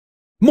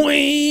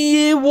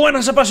Muy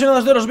buenas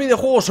apasionados de los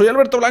videojuegos, soy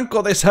Alberto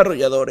Blanco,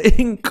 desarrollador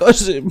en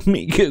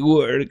Cosmic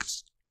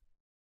Works.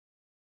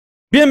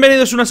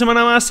 Bienvenidos una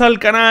semana más al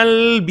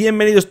canal,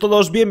 bienvenidos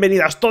todos,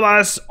 bienvenidas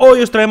todas.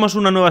 Hoy os traemos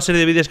una nueva serie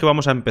de vídeos que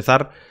vamos a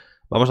empezar.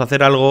 Vamos a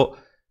hacer algo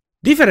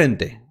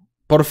diferente.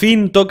 Por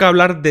fin toca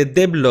hablar de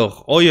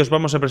DEVLOG. Hoy os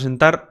vamos a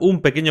presentar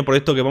un pequeño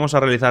proyecto que vamos a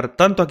realizar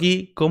tanto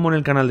aquí como en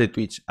el canal de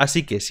Twitch.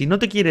 Así que si no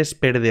te quieres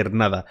perder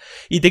nada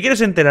y te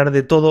quieres enterar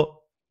de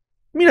todo,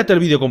 mírate el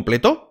vídeo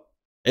completo.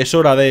 Es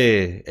hora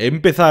de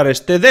empezar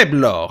este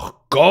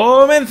DEVLOG.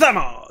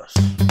 ¡Comenzamos!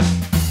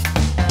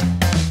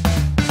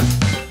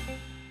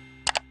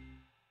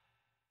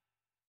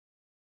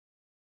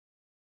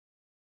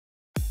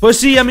 Pues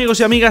sí, amigos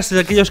y amigas,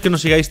 aquellos que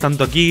nos sigáis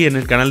tanto aquí en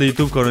el canal de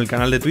YouTube como en el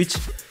canal de Twitch,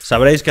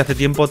 sabréis que hace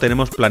tiempo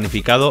tenemos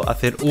planificado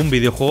hacer un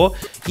videojuego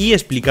y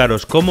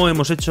explicaros cómo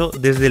hemos hecho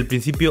desde el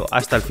principio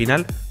hasta el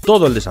final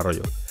todo el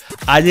desarrollo.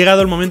 Ha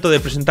llegado el momento de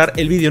presentar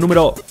el vídeo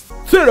número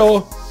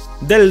 0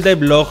 del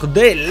DEVLOG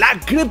de la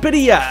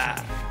Crepería.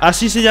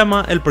 Así se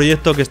llama el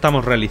proyecto que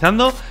estamos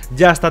realizando.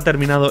 Ya está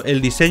terminado el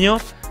diseño.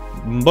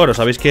 Bueno,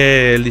 sabéis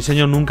que el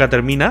diseño nunca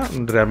termina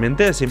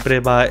realmente,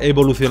 siempre va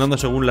evolucionando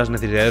según las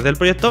necesidades del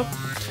proyecto.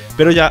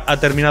 Pero ya ha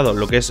terminado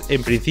lo que es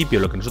en principio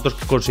lo que nosotros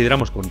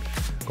consideramos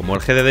como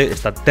el GDD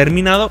está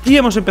terminado. Y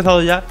hemos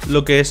empezado ya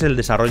lo que es el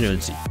desarrollo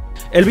en sí.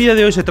 El vídeo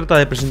de hoy se trata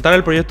de presentar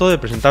el proyecto, de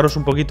presentaros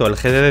un poquito el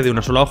GDD de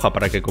una sola hoja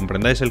para que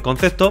comprendáis el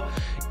concepto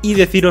y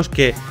deciros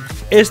que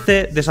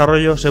este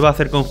desarrollo se va a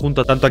hacer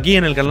conjunto tanto aquí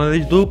en el canal de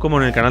YouTube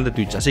como en el canal de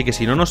Twitch. Así que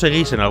si no nos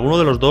seguís en alguno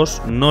de los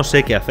dos, no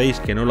sé qué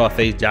hacéis, que no lo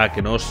hacéis ya,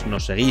 que no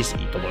nos seguís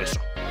y todo eso.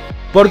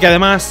 Porque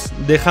además,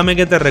 déjame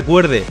que te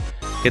recuerde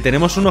que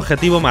tenemos un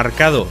objetivo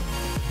marcado,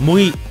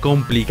 muy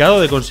complicado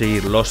de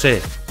conseguir, lo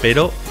sé,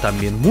 pero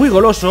también muy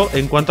goloso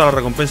en cuanto a la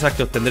recompensa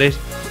que obtendréis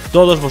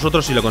todos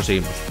vosotros si lo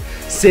conseguimos.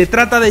 Se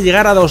trata de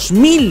llegar a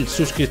 2000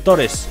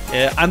 suscriptores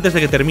antes de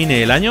que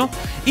termine el año.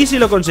 Y si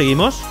lo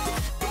conseguimos,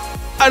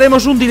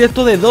 haremos un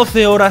directo de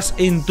 12 horas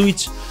en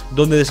Twitch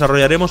donde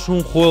desarrollaremos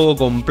un juego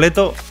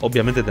completo.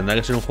 Obviamente tendrá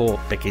que ser un juego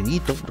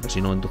pequeñito, porque si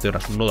no en 12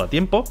 horas no da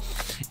tiempo.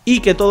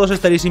 Y que todos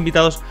estaréis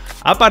invitados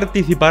a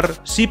participar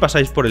si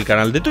pasáis por el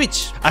canal de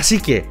Twitch.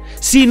 Así que,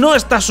 si no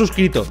estás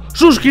suscrito,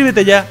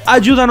 suscríbete ya,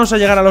 ayúdanos a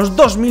llegar a los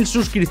 2000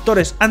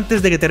 suscriptores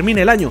antes de que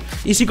termine el año.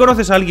 Y si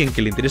conoces a alguien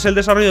que le interese el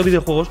desarrollo de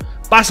videojuegos,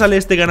 pásale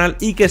este canal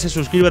y que se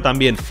suscriba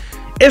también.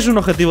 Es un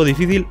objetivo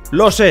difícil,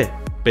 lo sé,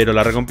 pero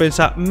la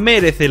recompensa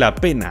merece la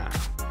pena.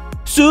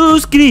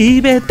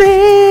 ¡Suscríbete!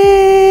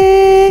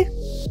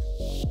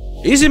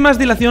 Y sin más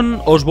dilación,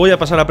 os voy a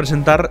pasar a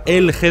presentar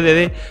el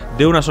GDD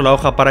de una sola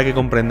hoja para que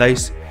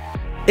comprendáis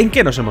en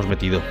qué nos hemos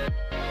metido.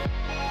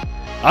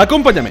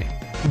 ¡Acompáñame!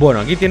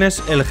 Bueno, aquí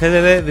tienes el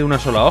GDD de una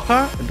sola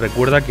hoja.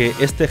 Recuerda que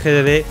este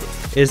GDD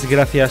es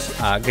gracias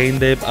a Game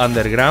Dev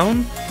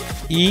Underground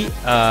y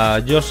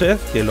a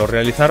Joseph, que lo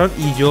realizaron,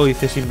 y yo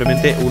hice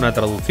simplemente una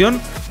traducción.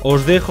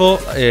 Os dejo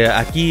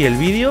aquí el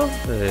vídeo,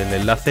 el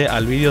enlace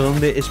al vídeo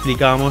donde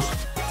explicábamos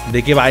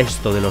de qué va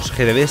esto de los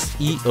GDDs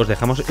y os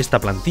dejamos esta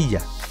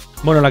plantilla.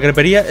 Bueno, la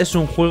Crepería es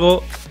un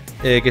juego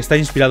que está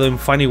inspirado en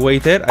Funny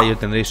Waiter. Ahí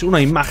tendréis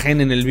una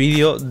imagen en el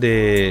vídeo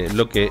de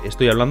lo que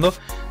estoy hablando,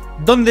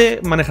 donde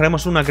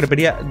manejaremos una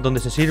crepería donde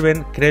se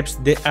sirven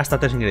crepes de hasta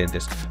 3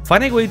 ingredientes.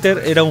 Funny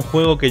Waiter era un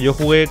juego que yo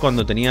jugué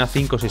cuando tenía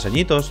 5 o 6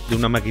 añitos, de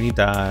una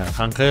maquinita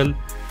handheld,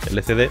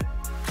 LCD,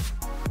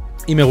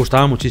 y me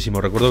gustaba muchísimo.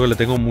 Recuerdo que le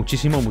tengo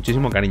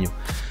muchísimo cariño.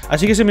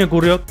 Así que se me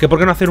ocurrió que por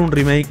qué no hacer un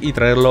remake y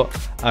traerlo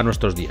a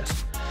nuestros días.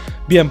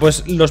 Bien,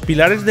 pues los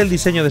pilares del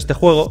diseño de este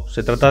juego: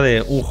 se trata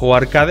de un juego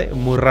arcade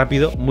muy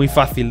rápido, muy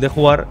fácil de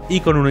jugar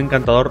y con un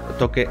encantador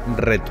toque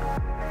retro.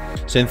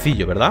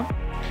 Sencillo, ¿verdad?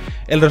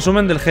 El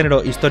resumen del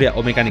género, historia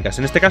o mecánicas.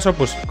 En este caso,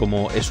 pues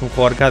como es un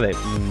juego arcade,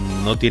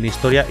 no tiene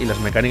historia y las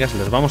mecánicas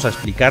las vamos a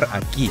explicar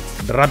aquí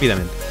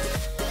rápidamente.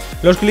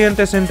 Los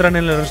clientes entran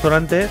en el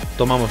restaurante,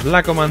 tomamos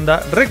la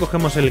comanda,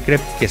 recogemos el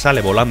crepe que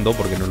sale volando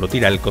porque nos lo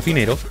tira el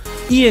cocinero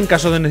y en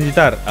caso de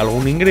necesitar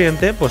algún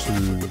ingrediente, pues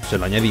se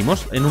lo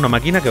añadimos en una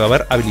máquina que va a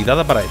haber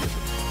habilitada para ello.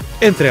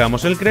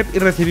 Entregamos el crepe y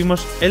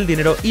recibimos el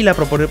dinero y la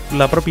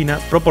propina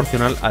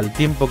proporcional al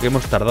tiempo que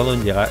hemos tardado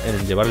en llevar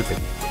el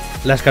pedido.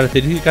 Las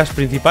características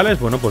principales,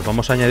 bueno, pues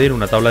vamos a añadir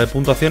una tabla de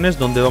puntuaciones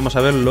donde vamos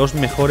a ver las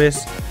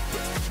mejores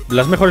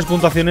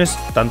puntuaciones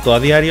tanto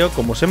a diario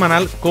como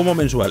semanal como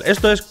mensual.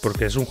 Esto es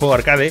porque es un juego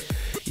arcade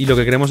y lo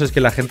que queremos es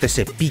que la gente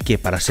se pique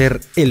para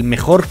ser el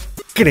mejor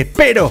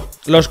crepero.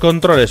 Los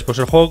controles, pues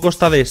el juego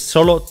consta de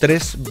solo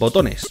 3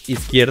 botones: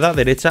 izquierda,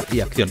 derecha y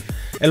acción.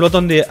 El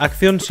botón de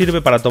acción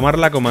sirve para tomar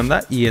la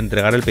comanda y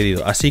entregar el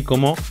pedido, así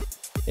como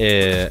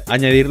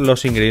añadir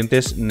los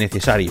ingredientes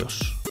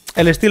necesarios.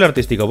 El estilo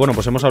artístico, bueno,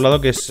 pues hemos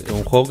hablado que es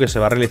un juego que se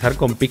va a realizar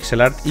con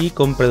pixel art y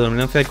con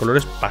predominancia de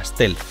colores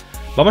pastel.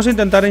 Vamos a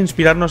intentar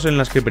inspirarnos en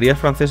las creperías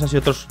francesas y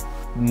otros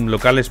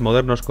locales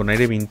modernos con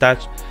aire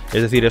vintage,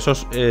 es decir,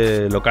 esos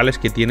locales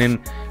que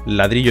tienen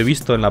ladrillo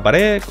visto en la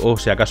pared, o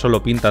si acaso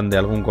lo pintan de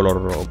algún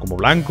color como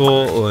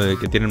blanco, o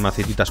que tienen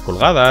macetitas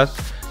colgadas,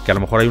 que a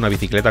lo mejor hay una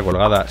bicicleta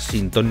colgada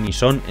sin ton ni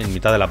son en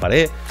mitad de la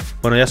pared.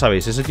 Bueno, ya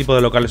sabéis, ese tipo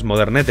de locales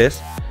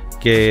modernetes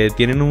que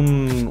tienen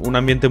un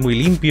ambiente muy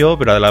limpio,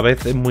 pero a la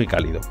vez es muy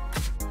cálido.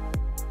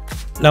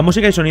 La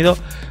música y sonido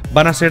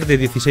van a ser de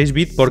 16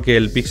 bits porque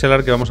el pixel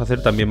art que vamos a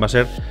hacer también va a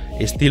ser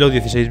estilo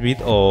 16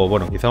 bits o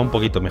bueno, quizá un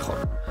poquito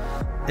mejor.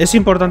 Es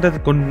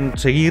importante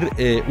conseguir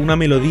una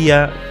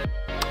melodía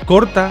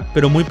corta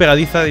pero muy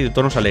pegadiza y de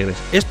tonos alegres.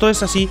 Esto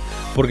es así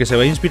porque se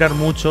va a inspirar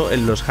mucho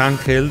en los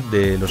handheld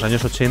de los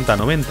años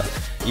 80-90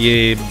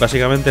 y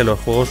básicamente los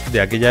juegos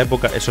de aquella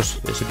época,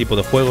 ese tipo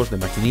de juegos de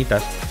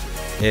maquinitas,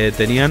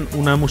 tenían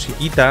una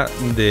musiquita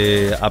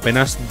de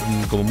apenas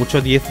como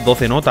mucho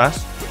 10-12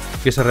 notas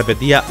que se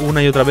repetía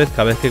una y otra vez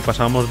cada vez que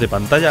pasábamos de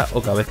pantalla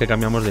o cada vez que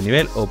cambiamos de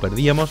nivel o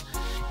perdíamos,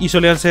 y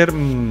solían ser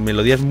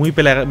melodías muy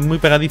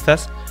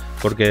pegadizas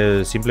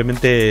porque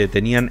simplemente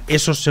tenían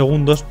esos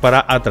segundos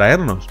para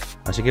atraernos,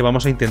 así que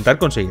vamos a intentar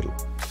conseguirlo.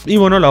 Y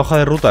bueno, la hoja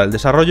de ruta del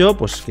desarrollo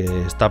pues que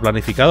está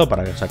planificado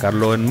para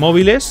sacarlo en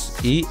móviles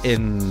y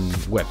en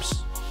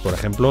webs, por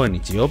ejemplo en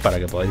Itch.io, para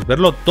que podáis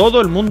verlo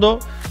todo el mundo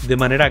de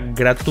manera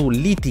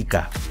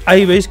gratuita.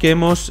 Ahí veis que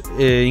hemos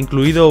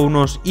incluido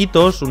unos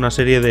hitos, una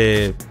serie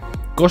de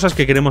cosas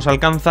que queremos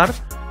alcanzar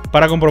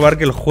para comprobar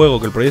que el juego,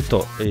 que el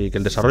proyecto, que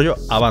el desarrollo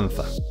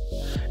avanza.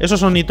 Esos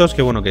son hitos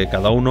que bueno, que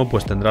cada uno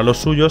pues tendrá los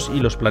suyos y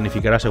los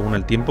planificará según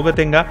el tiempo que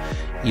tenga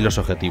y los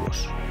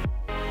objetivos.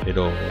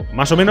 Pero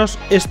más o menos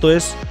esto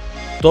es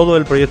todo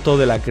el proyecto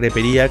de la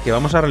crepería que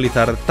vamos a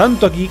realizar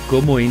tanto aquí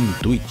como en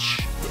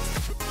Twitch.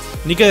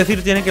 Ni que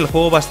decir tiene que el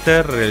juego va a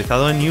estar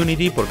realizado en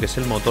Unity porque es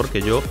el motor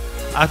que yo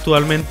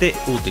actualmente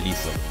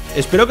utilizo.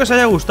 Espero que os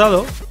haya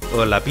gustado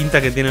la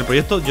pinta que tiene el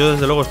proyecto. Yo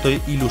desde luego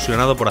estoy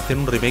ilusionado por hacer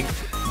un remake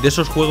de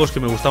esos juegos que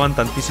me gustaban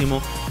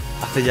tantísimo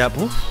hace ya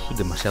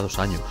demasiados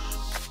años.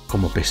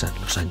 Cómo pesan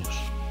los años.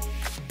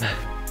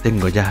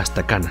 Tengo ya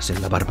hasta canas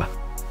en la barba.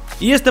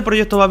 Y este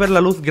proyecto va a ver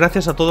la luz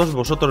gracias a todos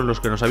vosotros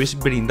los que nos habéis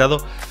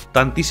brindado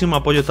tantísimo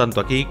apoyo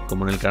tanto aquí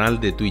como en el canal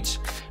de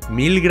Twitch.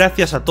 Mil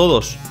gracias a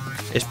todos.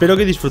 Espero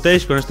que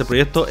disfrutéis con este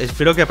proyecto,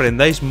 espero que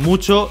aprendáis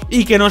mucho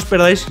y que no os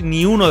perdáis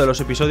ni uno de los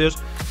episodios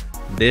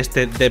de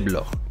este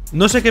devlog.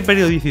 No sé qué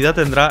periodicidad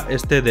tendrá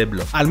este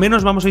devlog. Al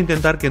menos vamos a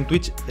intentar que en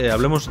Twitch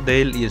hablemos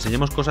de él y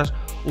enseñemos cosas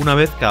una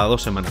vez cada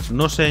 2 semanas.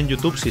 No sé en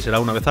YouTube si será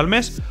una vez al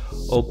mes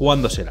o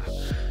cuándo será.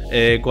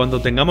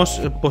 Cuando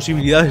tengamos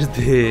posibilidades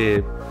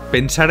de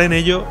pensar en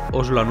ello,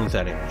 os lo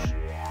anunciaremos.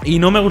 Y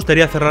no me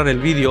gustaría cerrar el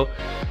vídeo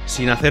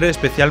sin hacer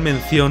especial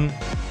mención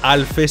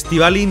al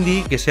festival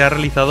indie que se ha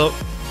realizado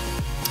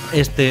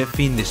este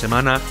fin de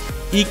semana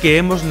y que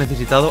hemos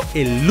necesitado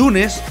el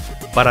lunes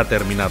para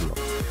terminarlo.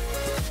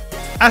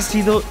 Ha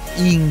sido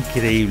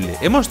increíble.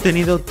 Hemos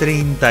tenido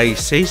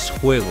 36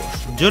 juegos.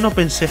 Yo no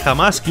pensé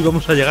jamás que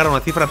íbamos a llegar a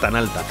una cifra tan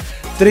alta.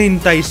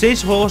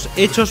 36 juegos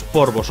hechos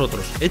por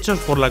vosotros, hechos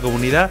por la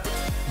comunidad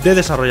de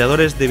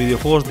desarrolladores de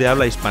videojuegos de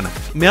habla hispana.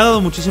 Me ha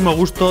dado muchísimo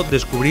gusto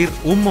descubrir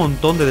un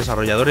montón de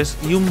desarrolladores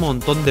y un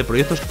montón de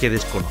proyectos que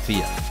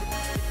desconocía.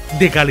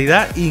 De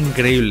calidad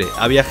increíble.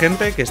 Había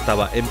gente que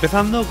estaba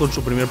empezando con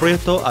su primer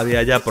proyecto,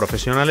 había ya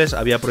profesionales,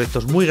 había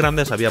proyectos muy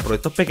grandes, había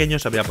proyectos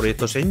pequeños, había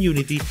proyectos en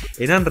Unity,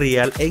 en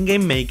Unreal, en Game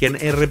Maker,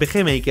 en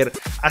RPG Maker.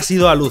 Ha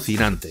sido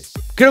alucinante.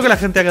 Creo que la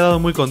gente ha quedado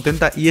muy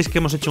contenta y es que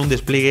hemos hecho un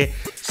despliegue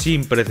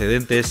sin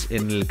precedentes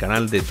en el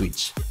canal de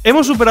Twitch.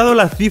 Hemos superado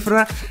la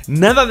cifra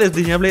nada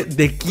desdeñable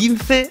de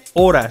 15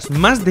 horas,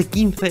 más de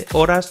 15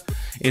 horas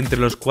entre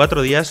los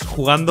 4 días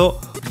jugando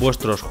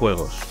vuestros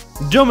juegos.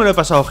 Yo me lo he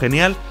pasado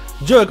genial.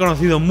 Yo he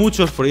conocido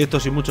muchos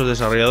proyectos y muchos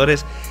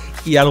desarrolladores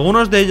y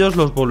algunos de ellos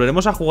los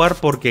volveremos a jugar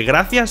porque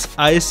gracias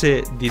a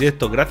ese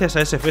directo, gracias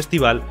a ese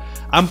festival,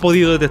 han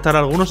podido detectar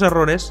algunos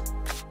errores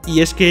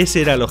y es que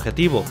ese era el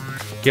objetivo,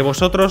 que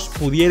vosotros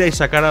pudierais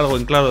sacar algo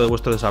en claro de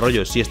vuestro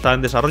desarrollo. Si está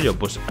en desarrollo,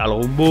 pues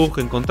algún bug,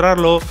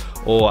 encontrarlo,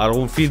 o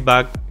algún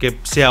feedback que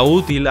sea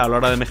útil a la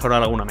hora de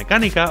mejorar alguna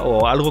mecánica,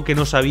 o algo que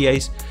no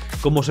sabíais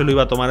cómo se lo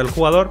iba a tomar el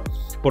jugador,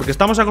 porque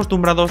estamos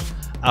acostumbrados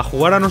a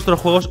jugar a nuestros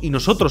juegos y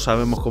nosotros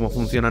sabemos cómo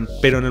funcionan,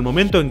 pero en el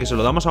momento en que se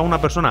lo damos a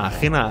una persona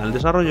ajena al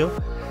desarrollo,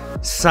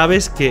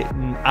 sabes que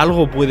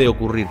algo puede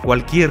ocurrir,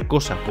 cualquier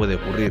cosa puede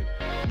ocurrir,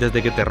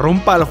 desde que te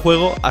rompa el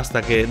juego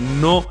hasta que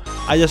no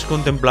hayas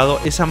contemplado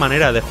esa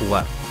manera de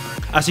jugar.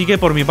 Así que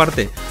por mi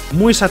parte,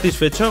 muy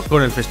satisfecho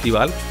con el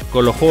festival,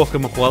 con los juegos que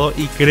hemos jugado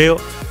y creo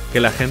que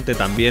la gente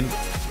también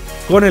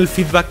con el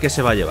feedback que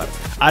se va a llevar.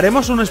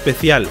 Haremos un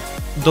especial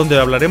donde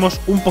hablaremos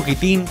un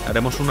poquitín,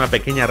 haremos una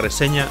pequeña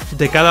reseña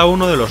de cada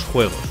uno de los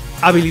juegos.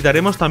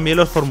 Habilitaremos también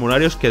los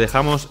formularios que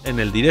dejamos en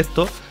el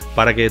directo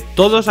para que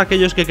todos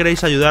aquellos que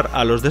queráis ayudar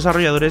a los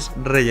desarrolladores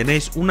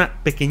rellenéis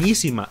una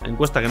pequeñísima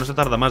encuesta que no se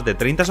tarda más de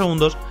 30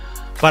 segundos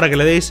para que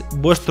le deis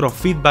vuestro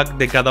feedback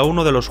de cada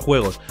uno de los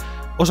juegos.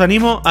 Os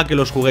animo a que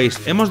los juguéis.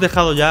 Hemos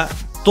dejado ya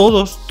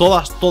todas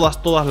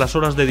las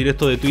horas de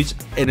directo de Twitch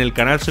en el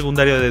canal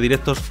secundario de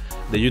directos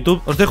de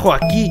YouTube. Os dejo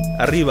aquí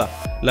arriba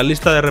la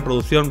lista de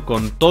reproducción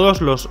con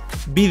todos los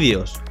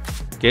vídeos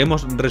que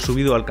hemos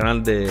resubido al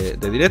canal de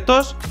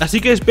directos.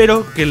 Así que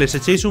espero que les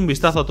echéis un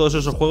vistazo a todos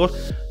esos juegos,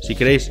 si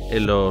queréis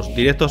en los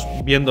directos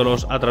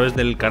viéndolos a través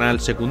del canal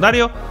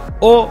secundario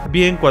o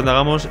bien cuando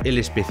hagamos el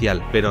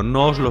especial. Pero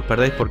no os los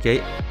perdáis porque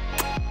hay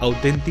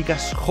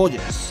auténticas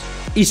joyas.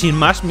 Y sin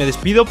más, me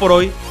despido por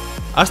hoy.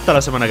 Hasta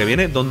la semana que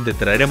viene, donde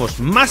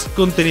traeremos más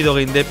contenido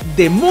Game Dev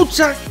de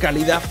mucha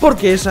calidad,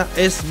 porque esa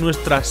es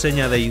nuestra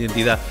seña de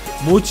identidad.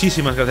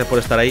 Muchísimas gracias por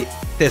estar ahí,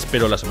 te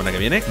espero la semana que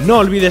viene. No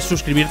olvides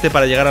suscribirte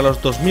para llegar a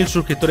los 2000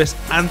 suscriptores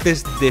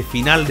antes de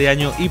final de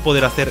año y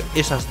poder hacer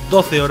esas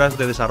 12 horas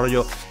de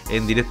desarrollo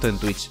en directo en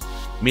Twitch.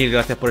 Mil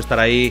gracias por estar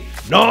ahí,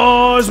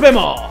 ¡nos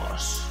vemos!